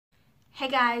Hey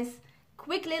guys,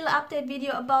 quick little update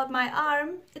video about my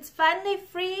arm. It's finally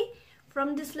free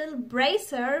from this little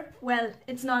bracer. Well,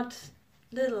 it's not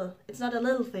little, it's not a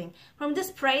little thing. From this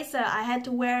bracer I had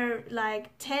to wear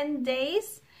like 10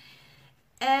 days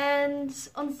and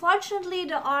unfortunately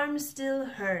the arm still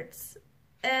hurts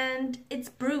and it's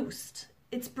bruised.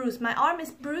 It's bruised. My arm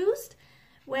is bruised.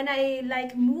 When I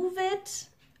like move it,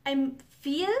 I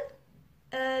feel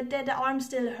that the arm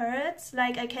still hurts,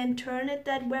 like I can't turn it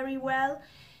that very well.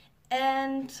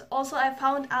 And also I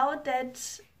found out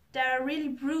that there are really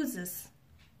bruises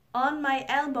on my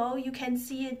elbow. You can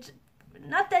see it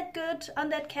not that good on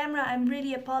that camera. I'm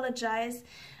really apologize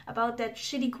about that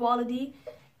shitty quality.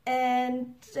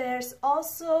 And there's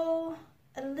also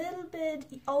a little bit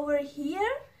over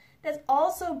here that's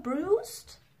also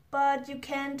bruised, but you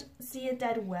can't see it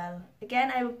that well.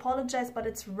 Again, I apologize, but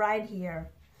it's right here.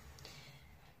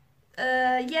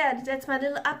 Yeah, that's my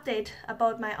little update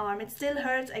about my arm. It still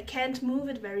hurts. I can't move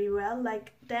it very well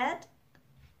like that.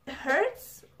 It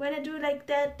hurts when I do like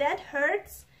that. That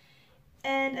hurts,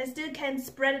 and I still can't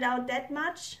spread it out that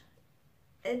much.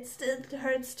 It still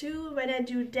hurts too when I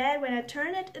do that. When I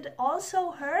turn it, it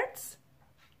also hurts.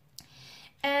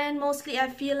 And mostly I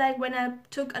feel like when I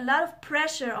took a lot of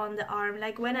pressure on the arm,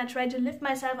 like when I try to lift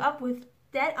myself up with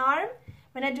that arm,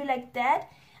 when I do like that,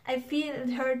 I feel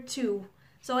it hurt too.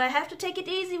 So I have to take it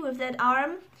easy with that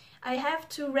arm. I have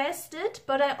to rest it,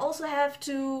 but I also have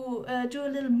to do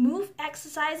a little move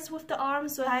exercises with the arm,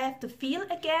 so I have to feel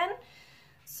again.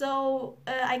 So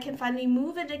I can finally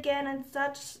move it again and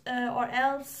such, or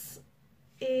else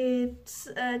it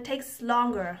takes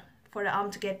longer for the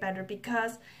arm to get better,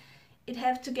 because it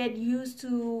have to get used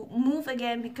to move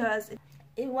again, because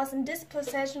it was in this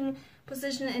position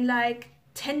in like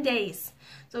 10 days.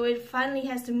 So it finally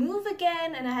has to move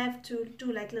again, and I have to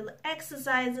do like little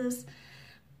exercises.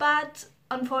 But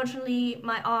unfortunately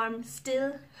my arm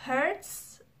still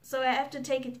hurts, so I have to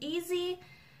take it easy,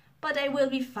 but I will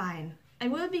be fine. I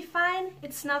will be fine.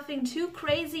 It's nothing too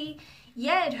crazy.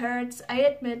 Yeah, it hurts, I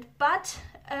admit, but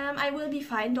I will be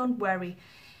fine, don't worry.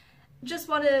 Just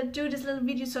want to do this little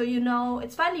video so you know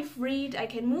it's finally freed. I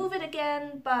can move it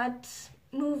again, but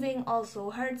moving also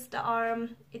hurts the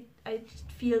arm. I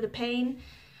feel the pain,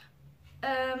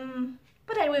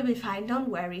 but I will be fine, don't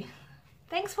worry.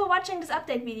 Thanks for watching this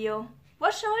update video.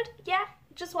 Was short? Yeah,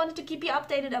 just wanted to keep you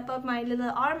updated about my little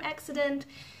arm accident.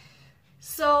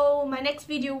 So my next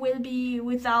video will be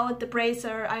without the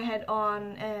bracer I had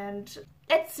on, and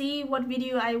let's see what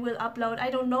video I will upload.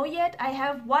 I don't know yet. I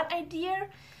have one idea,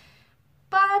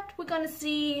 but we're gonna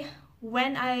see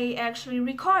when I actually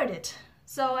record it.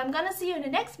 So I'm gonna see you in the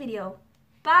next video.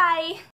 Bye!